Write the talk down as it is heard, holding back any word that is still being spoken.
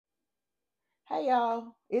Hey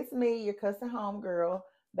y'all, it's me, your cousin homegirl,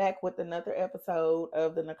 back with another episode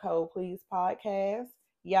of the Nicole Please podcast.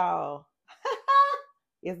 Y'all,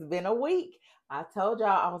 it's been a week. I told y'all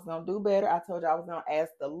I was gonna do better. I told y'all I was gonna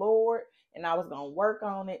ask the Lord and I was gonna work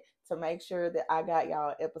on it to make sure that I got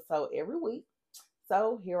y'all an episode every week.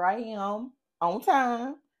 So here I am on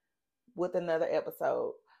time with another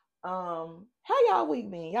episode. How y'all week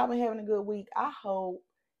been? Y'all been having a good week? I hope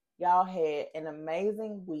y'all had an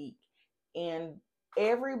amazing week. And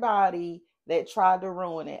everybody that tried to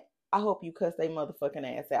ruin it, I hope you cuss their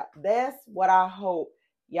motherfucking ass out. That's what I hope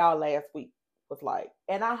y'all last week was like.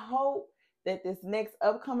 And I hope that this next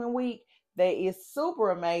upcoming week that is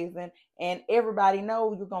super amazing and everybody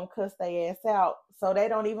know you're gonna cuss their ass out so they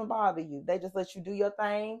don't even bother you. They just let you do your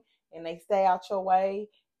thing and they stay out your way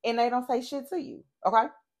and they don't say shit to you. Okay?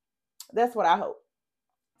 That's what I hope.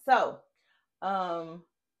 So, um,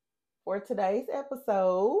 for today's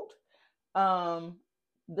episode, um,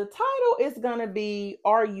 the title is gonna be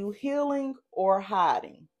 "Are you healing or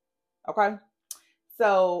hiding?" Okay.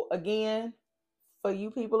 So again, for you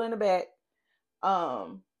people in the back,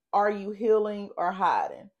 um, are you healing or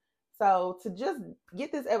hiding? So to just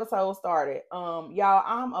get this episode started, y'all,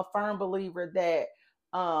 I'm a firm believer that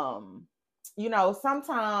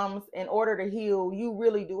sometimes in order to heal, you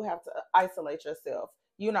really do have to isolate yourself.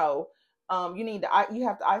 You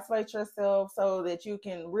have to isolate yourself so that you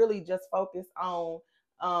can really just focus on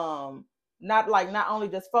not only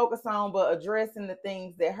just focus on but addressing the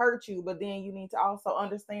things that hurt you, but then you need to also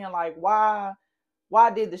understand like why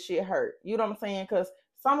did the shit hurt? You know what I'm saying? Because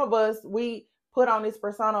some of us, we put on this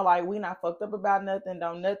persona like we not fucked up about nothing,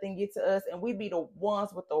 don't nothing get to us, and we be the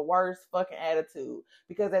ones with the worst fucking attitude.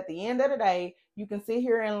 Because at the end of the day, you can sit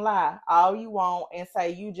here and lie all you want and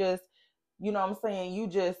say you just, you know what I'm saying,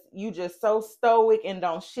 you just so stoic and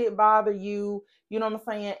don't shit bother you. You know what I'm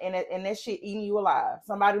saying? And that shit eating you alive.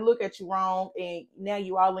 Somebody look at you wrong and now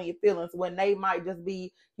you all in your feelings when they might just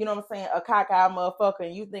be, you know what I'm saying, a cockeyed motherfucker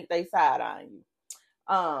and you think they side eyeing you.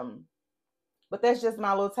 Um, but that's just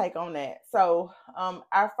my little take on that. So,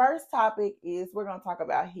 our first topic is we're gonna talk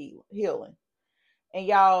about healing. And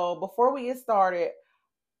y'all, before we get started,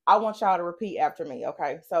 I want y'all to repeat after me.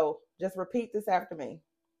 Okay, so just repeat this after me.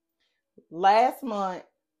 Last month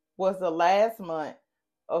was the last month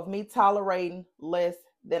of me tolerating less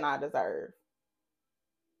than I deserve.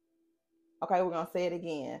 Okay, we're gonna say it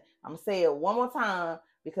again. I'm gonna say it one more time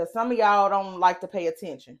because some of y'all don't like to pay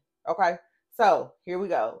attention. Okay, so here we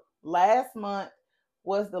go. Last month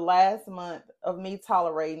was the last month of me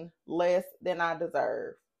tolerating less than I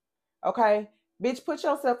deserve. Okay, bitch, put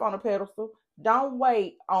yourself on a pedestal. Don't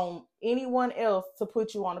wait on anyone else to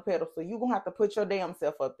put you on a pedestal. You're gonna have to put your damn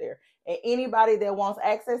self up there. And anybody that wants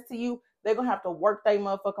access to you, they're gonna have to work their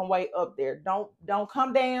motherfucking way up there. Don't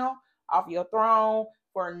come down off your throne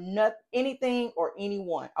for anything or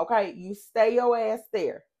anyone. Okay, you stay your ass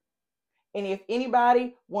there. And if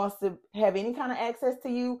anybody wants to have any kind of access to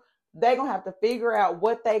you, they're going to have to figure out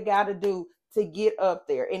what they got to do to get up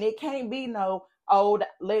there. And it can't be no, oh,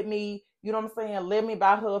 let me, you know what I'm saying? Let me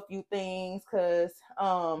buy her a few things because, you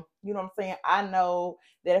know what I'm saying? I know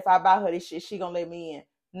that if I buy her this shit, she going to let me in.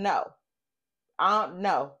 No, I don't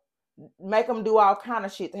know. Make them do all kind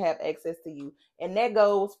of shit to have access to you. And that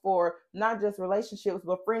goes for not just relationships,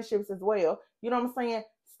 but friendships as well. You know what I'm saying?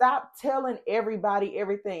 Stop telling everybody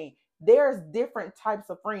everything. There's different types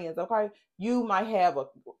of friends, okay? You might have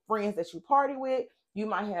friends that you party with. You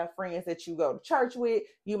might have friends that you go to church with.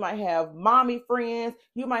 You might have mommy friends.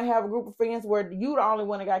 You might have a group of friends where you the only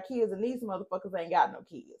one that got kids and these motherfuckers ain't got no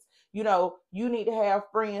kids. You need to have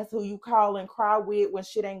friends who you call and cry with when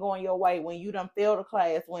shit ain't going your way, when you done failed a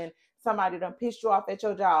class, when somebody done pissed you off at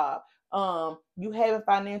your job, you having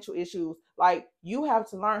financial issues. Like, you have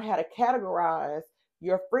to learn how to categorize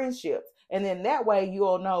your friendships. And then that way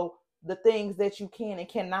you'll know the things that you can and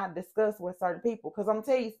cannot discuss with certain people. Because I'm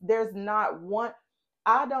telling you, there's not one,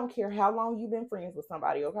 I don't care how long you've been friends with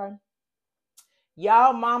somebody, okay?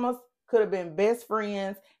 Y'all mamas could have been best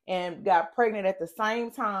friends and got pregnant at the same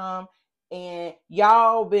time, and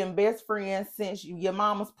y'all been best friends since your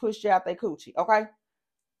mamas pushed you out their coochie, okay?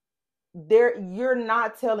 You're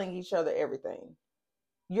not telling each other everything.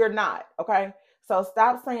 You're not, okay? So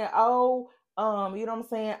stop saying, oh, you know what I'm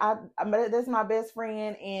saying? That's my best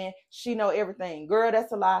friend and she know everything. Girl,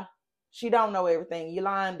 that's a lie. She don't know everything. You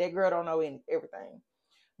lying, that girl don't know everything.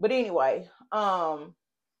 But anyway, on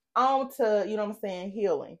to, you know what I'm saying,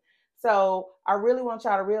 healing. So I really want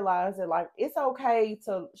y'all to realize that like it's okay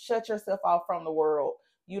to shut yourself off from the world,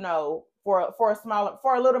 for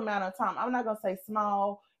a little amount of time. I'm not gonna say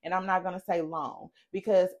small. And I'm not going to say long,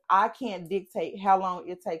 because I can't dictate how long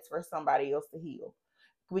it takes for somebody else to heal.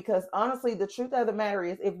 Because honestly, the truth of the matter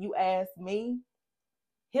is, if you ask me,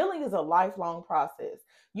 healing is a lifelong process.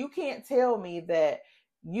 You can't tell me that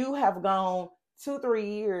you have gone 2, 3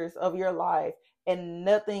 years of your life and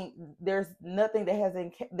there's nothing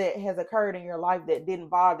that has occurred in your life that didn't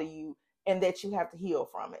bother you and that you have to heal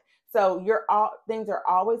from it. So things are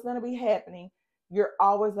always going to be happening. You're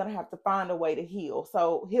always going to have to find a way to heal.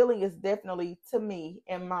 So healing is definitely, to me,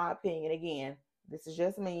 in my opinion, again, this is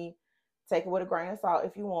just me. Take it with a grain of salt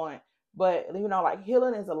if you want. But like,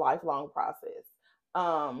 healing is a lifelong process.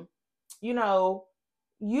 um you know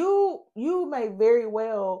you may very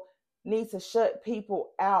well need to shut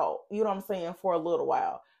people out, you know what I'm saying, for a little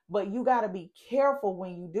while. But you got to be careful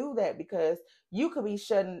when you do that, because you could be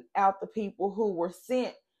shutting out the people who were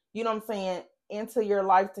sent, you know what I'm saying, into your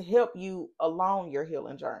life to help you along your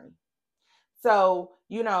healing journey. So,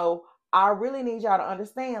 I really need y'all to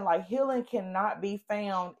understand, like, healing cannot be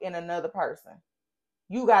found in another person.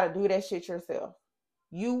 You got to do that shit yourself.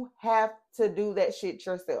 You have to do that shit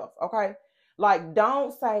yourself. Okay. Like,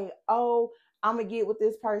 don't say, oh, I'm going to get with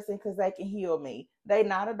this person because they can heal me. They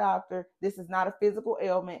not a doctor. This is not a physical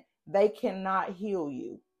ailment. They cannot heal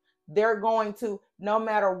you. They're going to, no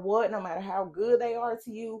matter what, no matter how good they are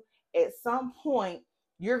to you, at some point,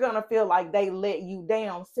 you're going to feel like they let you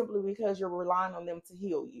down simply because you're relying on them to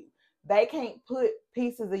heal you. They can't put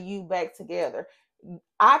pieces of you back together.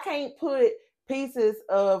 I can't put pieces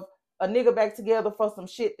of a nigga back together for some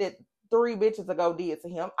shit that 3 bitches ago did to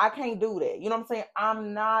him. I can't do that. You know what I'm saying?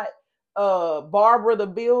 I'm not Barbara the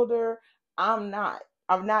Builder. I'm not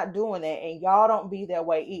doing that. And y'all don't be that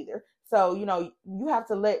way either. So, you have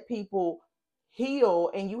to let people heal,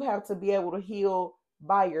 and you have to be able to heal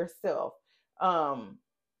by yourself. Learn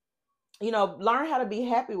how to be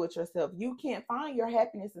happy with yourself. You can't find your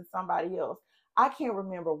happiness in somebody else. I can't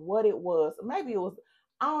remember what it was. Maybe it was,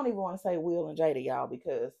 I don't even want to say Will and Jada, y'all,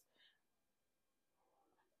 because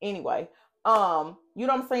anyway, you know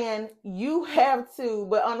what I'm saying? You have to,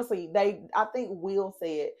 but honestly, I think Will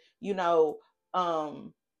said, you know,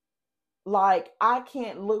 um, like, I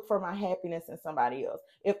can't look for my happiness in somebody else.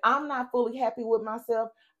 If I'm not fully happy with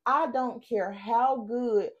myself, I don't care how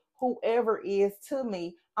good whoever is to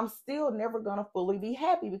me, I'm still never gonna fully be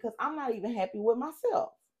happy, because I'm not even happy with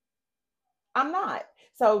myself. I'm not.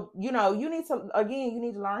 So, you need to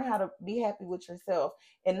learn how to be happy with yourself,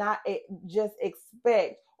 and not just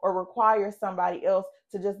expect or require somebody else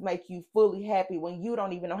to just make you fully happy when you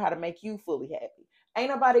don't even know how to make you fully happy. Ain't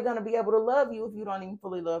nobody going to be able to love you if you don't even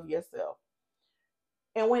fully love yourself.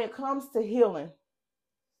 And when it comes to healing,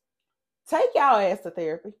 take y'all ass to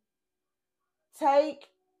therapy. Take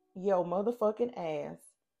your motherfucking ass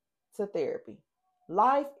to therapy.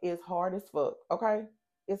 Life is hard as fuck, okay?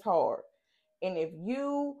 It's hard. And if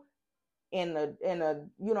you in a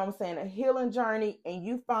you know what I'm saying, a healing journey, and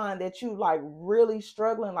you find that you like really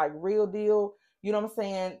struggling, like real deal, you know what I'm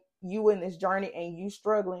saying, you in this journey and you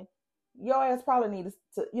struggling, your ass probably needs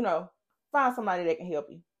to, find somebody that can help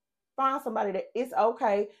you. Find somebody that, it's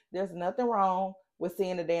okay. There's nothing wrong with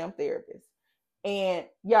seeing a damn therapist. And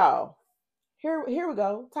y'all, here we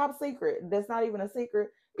go. Top secret. That's not even a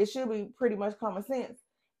secret. It should be pretty much common sense.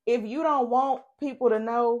 If you don't want people to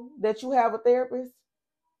know that you have a therapist,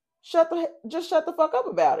 just shut the fuck up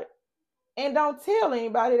about it. And don't tell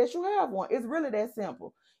anybody that you have one. It's really that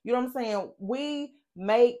simple. You know what I'm saying? We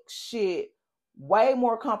make shit way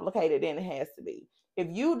more complicated than it has to be. If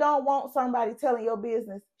you don't want somebody telling your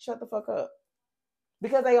business, shut the fuck up.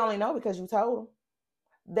 Because they only know because you told them.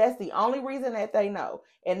 That's the only reason that they know.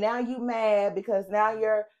 And now you mad because now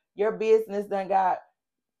your business done got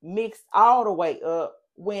mixed all the way up,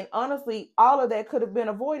 when honestly all of that could have been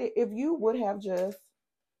avoided if you would have just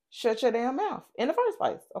shut your damn mouth in the first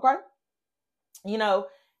place. Okay.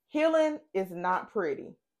 Healing is not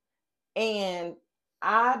pretty. And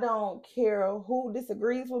I don't care who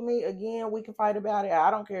disagrees with me. Again, we can fight about it.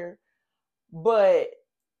 I don't care. But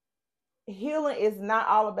healing is not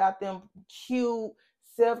all about them cute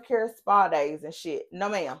self-care spa days and shit. No,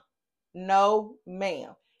 ma'am. No,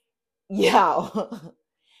 ma'am. Y'all,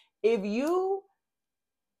 if you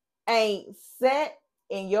ain't sat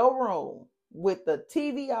in your room with the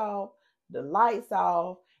TV off, the lights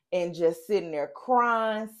off, and just sitting there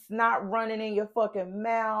crying, snot running in your fucking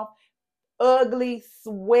mouth, ugly,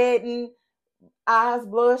 sweating, eyes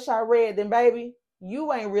bloodshot red, then baby,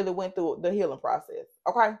 you ain't really went through the healing process.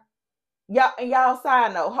 Okay? Y'all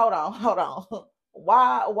side note, hold on.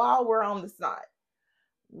 While we're on the snot,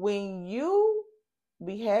 when you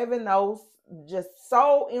be having those just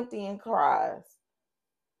soul emptying cries,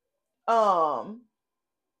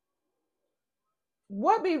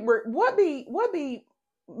 what be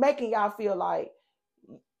making y'all feel like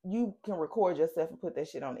you can record yourself and put that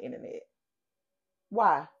shit on the internet?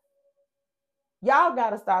 Why? Y'all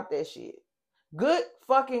gotta stop that shit. Good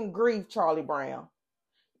fucking grief, Charlie Brown.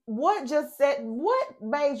 What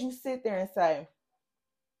made you sit there and say,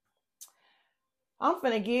 I'm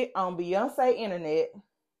finna get on Beyonce internet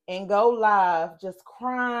and go live just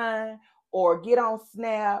crying, or get on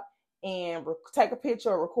Snap and take a picture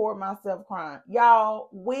or record myself crying? Y'all,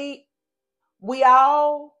 we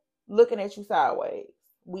all looking at you sideways.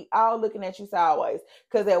 We all looking at you sideways.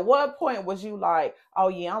 Because at what point was you like, oh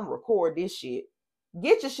yeah, I'm record this shit?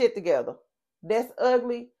 Get your shit together. That's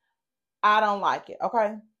ugly. I don't like it.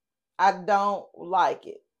 Okay? I don't like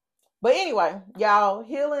it. But anyway, y'all,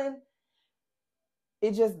 healing,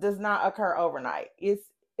 it just does not occur overnight.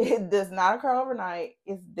 It does not occur overnight.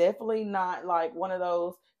 It's definitely not like one of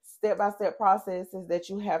those step-by-step processes that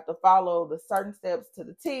you have to follow the certain steps to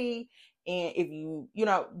the T. And if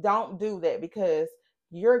don't do that, because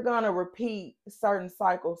you're going to repeat certain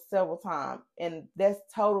cycles several times, and that's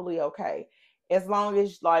totally okay. As long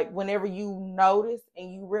as, like, whenever you notice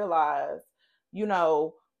and you realize,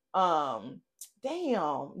 damn,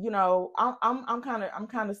 I'm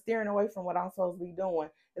kind of steering away from what I'm supposed to be doing.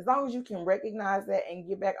 As long as you can recognize that and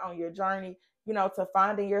get back on your journey, to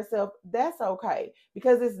finding yourself, that's okay,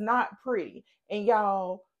 because it's not pretty. And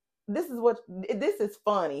y'all, this is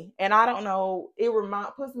funny, and I don't know, it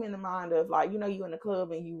puts me in the mind of, like, you in the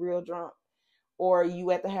club and you real drunk, or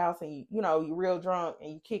you at the house and you real drunk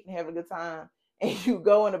and you kicking, having a good time, and you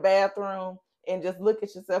go in the bathroom and just look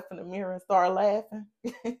at yourself in the mirror and start laughing.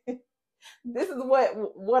 This is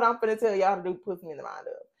what I'm gonna tell y'all to do, puts me in the mind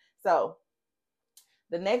of. So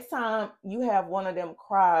the next time you have one of them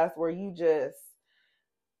cries where you just,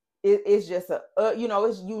 it's just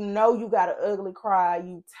you got an ugly cry,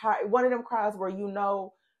 you tired, one of them cries where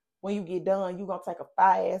when you get done, you gonna take a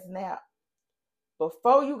fire-ass nap.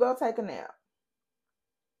 Before you go take a nap,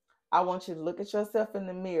 I want you to look at yourself in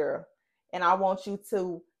the mirror, and I want you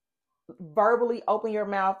to verbally open your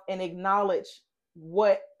mouth and acknowledge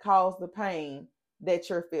what caused the pain that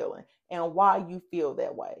you're feeling and why you feel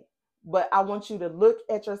that way. But I want you to look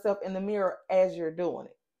at yourself in the mirror as you're doing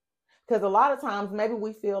it. Because a lot of times maybe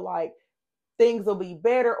we feel like things will be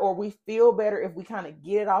better, or we feel better if we kind of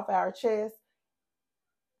get it off our chest.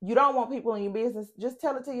 You don't want people in your business. Just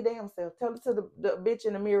tell it to your damn self. Tell it to the bitch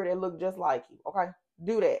in the mirror that look just like you. Okay?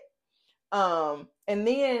 Do that. And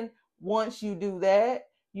then once you do that,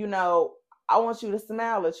 I want you to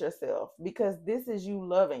smile at yourself, because this is you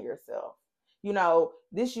loving yourself.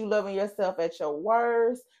 This you loving yourself at your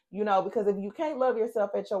worst, because if you can't love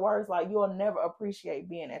yourself at your worst, like, you'll never appreciate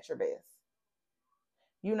being at your best.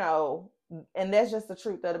 And that's just the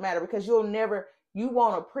truth of the matter, because you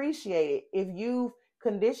won't appreciate it if you've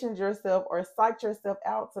conditioned yourself or psyched yourself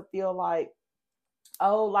out to feel like,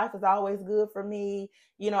 oh, life is always good for me.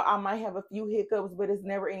 I might have a few hiccups, but it's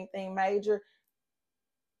never anything major.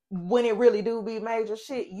 When it really do be major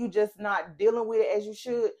shit, you just not dealing with it as you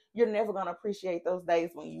should. You're never going to appreciate those days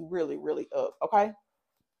when you really, really up. Okay?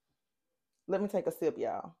 Let me take a sip,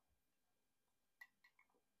 y'all.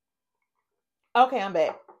 Okay, I'm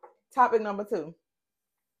back. Topic number 2.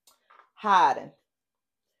 Hiding.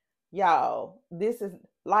 Y'all,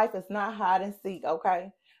 life is not hide and seek,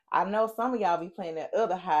 okay? I know some of y'all be playing that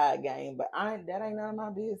other hide game, but that ain't none of my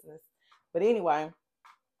business. But anyway,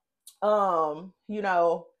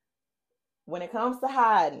 when it comes to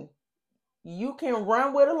hiding, you can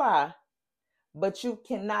run with a lie, but you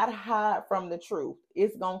cannot hide from the truth.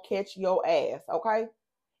 It's gonna catch your ass, okay?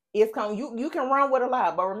 You can run with a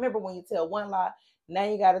lie, but remember, when you tell one lie, now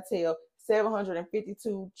you gotta tell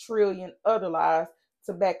 752 trillion other lies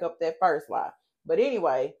to back up that first lie. But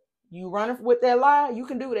anyway, you run with that lie, you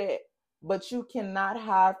can do that, but you cannot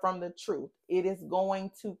hide from the truth. It is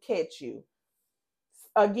going to catch you.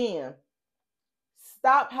 Again,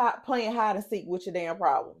 stop playing hide and seek with your damn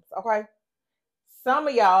problems, okay? Some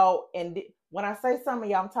of y'all, and when I say some of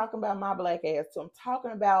y'all, I'm talking about my black ass too. I'm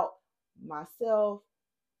talking about myself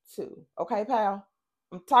too, okay, pal?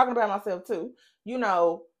 I'm talking about myself too.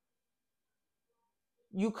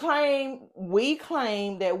 We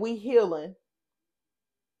claim that we healing,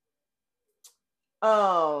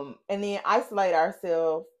 and then isolate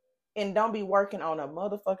ourselves and don't be working on a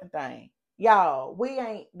motherfucking thing. Y'all, we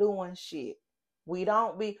ain't doing shit.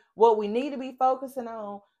 What we need to be focusing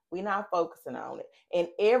on, we not focusing on it. And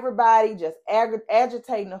everybody just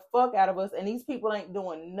agitating the fuck out of us, and these people ain't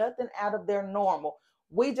doing nothing out of their normal.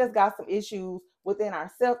 We just got some issues within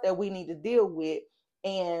ourselves that we need to deal with,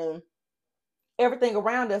 and everything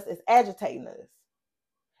around us is agitating us.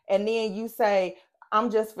 And then you say, I'm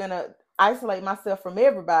just finna isolate myself from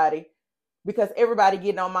everybody because everybody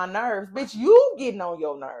getting on my nerves. Bitch, you getting on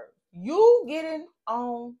your nerves. You getting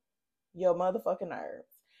on your motherfucking nerves.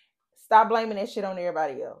 Stop blaming that shit on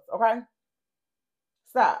everybody else, okay?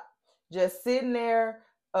 Stop. Just sitting there,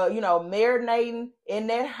 marinating in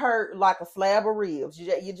that hurt like a slab of ribs.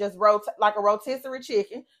 You just rotate like a rotisserie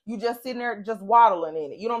chicken. You just sitting there just waddling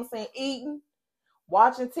in it. You know what I'm saying? Eating,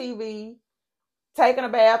 watching TV, taking a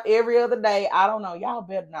bath every other day. I don't know. Y'all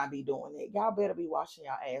better not be doing it. Y'all better be washing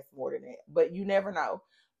y'all ass more than that. But you never know.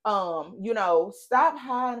 Stop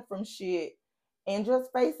hiding from shit and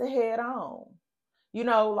just face it head on.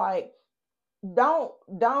 Like don't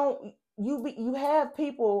you have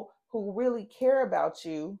people who really care about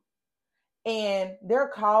you and they're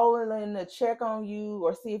calling to check on you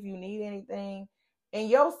or see if you need anything, and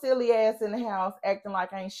your silly ass in the house acting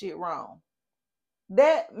like ain't shit wrong.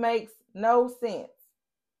 That makes no sense.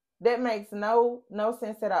 That makes no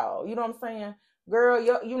sense at all. You know what I'm saying? Girl,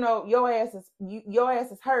 your ass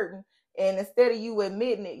is hurting, and instead of you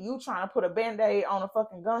admitting it, you trying to put a band-aid on a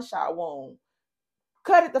fucking gunshot wound.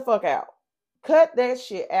 Cut it the fuck out. Cut that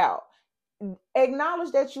shit out.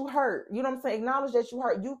 Acknowledge that you hurt. You know what I'm saying? Acknowledge that you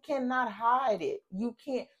hurt. You cannot hide it. You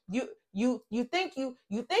can't. You think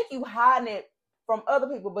you hiding it from other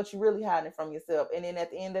people, but you really hiding it from yourself. And then at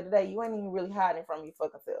the end of the day, you ain't even really hiding it from your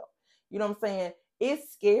fucking self. You know what I'm saying?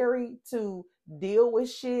 It's scary to deal with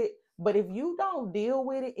shit, but if you don't deal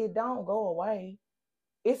with it, it don't go away.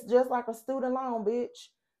 It's just like a student loan, bitch.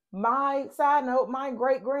 My side note, my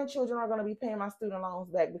great grandchildren are going to be paying my student loans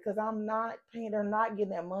back because I'm not paying. They're not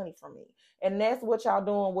getting that money from me. And that's what y'all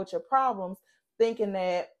doing with your problems, thinking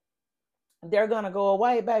that they're going to go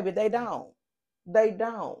away, baby. They don't. They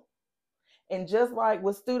don't. And just like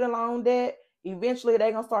with student loan debt, eventually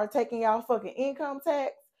they're going to start taking y'all fucking income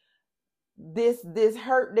tax. This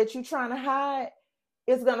hurt that you trying to hide,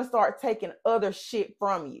 it's going to start taking other shit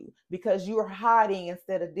from you because you're hiding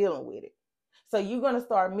instead of dealing with it. So you're going to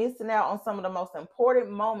start missing out on some of the most important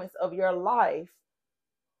moments of your life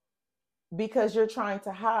because you're trying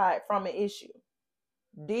to hide from an issue.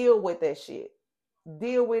 Deal with that shit.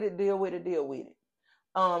 Deal with it, deal with it, deal with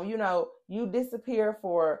it. You disappear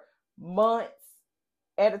for months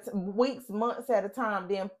weeks, months at a time,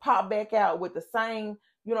 then pop back out with the same,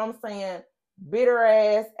 you know what I'm saying, bitter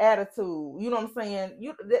ass attitude. You know what I'm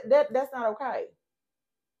saying? That's not okay.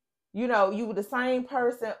 You were the same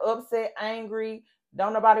person, upset, angry.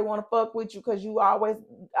 Don't nobody want to fuck with you because you always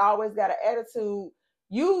got an attitude.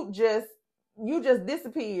 You just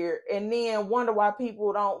disappeared and then wonder why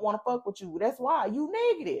people don't want to fuck with you. That's why you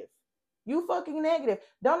negative. You fucking negative.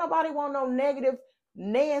 Don't nobody want no negative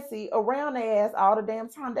Nancy around their ass all the damn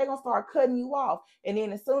time. They're gonna start cutting you off. And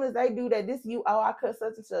then as soon as they do that, I cut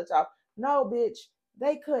such and such off. No, bitch,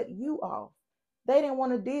 they cut you off. They didn't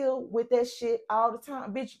want to deal with that shit all the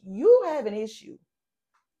time. Bitch, you have an issue.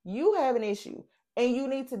 You have an issue. And you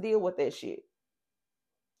need to deal with that shit.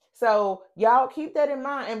 So y'all keep that in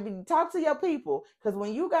mind and talk to your people. Because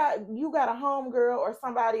when you got a homegirl or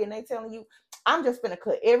somebody and they telling you, I'm just finna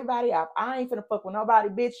cut everybody off. I ain't finna fuck with nobody,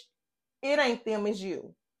 bitch. It ain't them, it's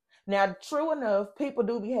you. Now, true enough, people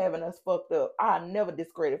do be having us fucked up. I never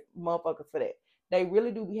discredit motherfuckers for that. They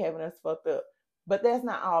really do be having us fucked up. But that's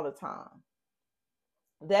not all the time.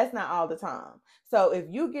 That's not all the time. So if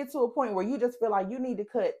you get to a point where you just feel like you need to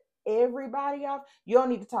cut everybody off, you don't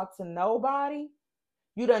need to talk to nobody.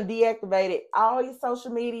 You done deactivated all your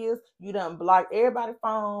social medias. You done blocked everybody's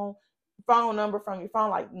phone number from your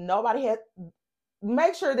phone. Like nobody has.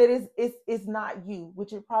 Make sure that it's not you,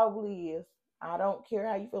 which it probably is. I don't care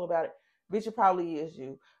how you feel about it, which it probably is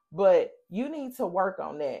you. But you need to work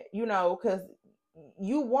on that, because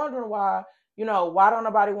you wondering why, why don't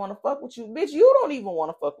nobody want to fuck with you? Bitch, you don't even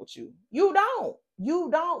want to fuck with you. You don't.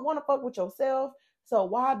 You don't want to fuck with yourself. So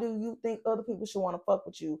why do you think other people should want to fuck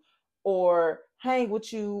with you or hang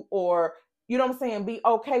with you or, you know what I'm saying, be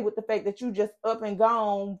okay with the fact that you just up and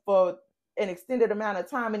gone for an extended amount of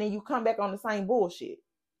time and then you come back on the same bullshit?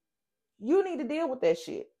 You need to deal with that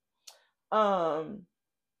shit.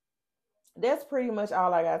 That's pretty much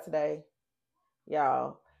all I got today,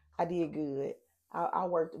 y'all. I did good. I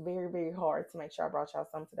worked very, very hard to make sure I brought y'all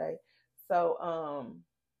some today. So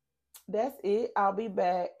that's it. I'll be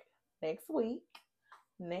back next week,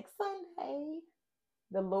 next Sunday.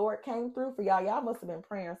 The Lord came through for y'all. Y'all must have been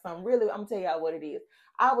praying something. Really, I'm gonna tell y'all what it is.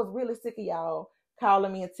 I was really sick of y'all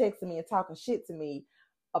calling me and texting me and talking shit to me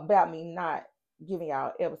about me not giving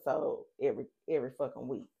y'all episode every fucking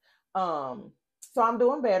week. So I'm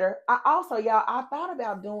doing better. I thought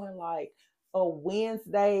about doing like a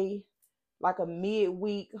Wednesday, like a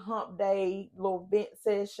midweek hump day little vent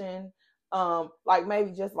session. Like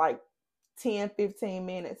maybe just like 10-15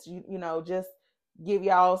 minutes, you know, just give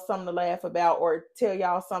y'all something to laugh about or tell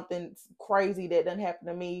y'all something crazy that done happened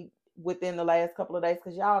to me within the last couple of days.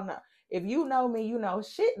 Cause y'all know, if you know me, you know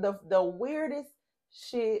shit, the weirdest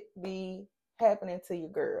shit be happening to your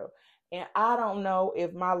girl. And I don't know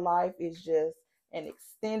if my life is just an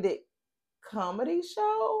extended comedy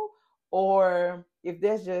show or if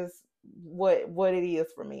that's just what it is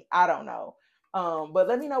for me. I don't know. But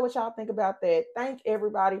let me know what y'all think about that. Thank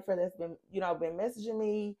everybody for that's been, you know, been messaging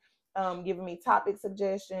me, giving me topic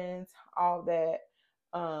suggestions, all that.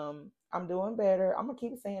 I'm doing better. I'm gonna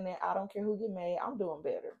keep saying that. I don't care who get mad. I'm doing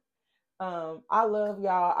better. I love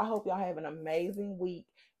y'all. I hope y'all have an amazing week.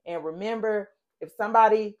 And remember, if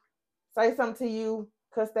somebody say something to you,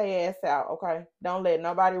 cuss their ass out, okay? Don't let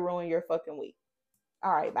nobody ruin your fucking week.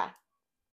 All right, bye.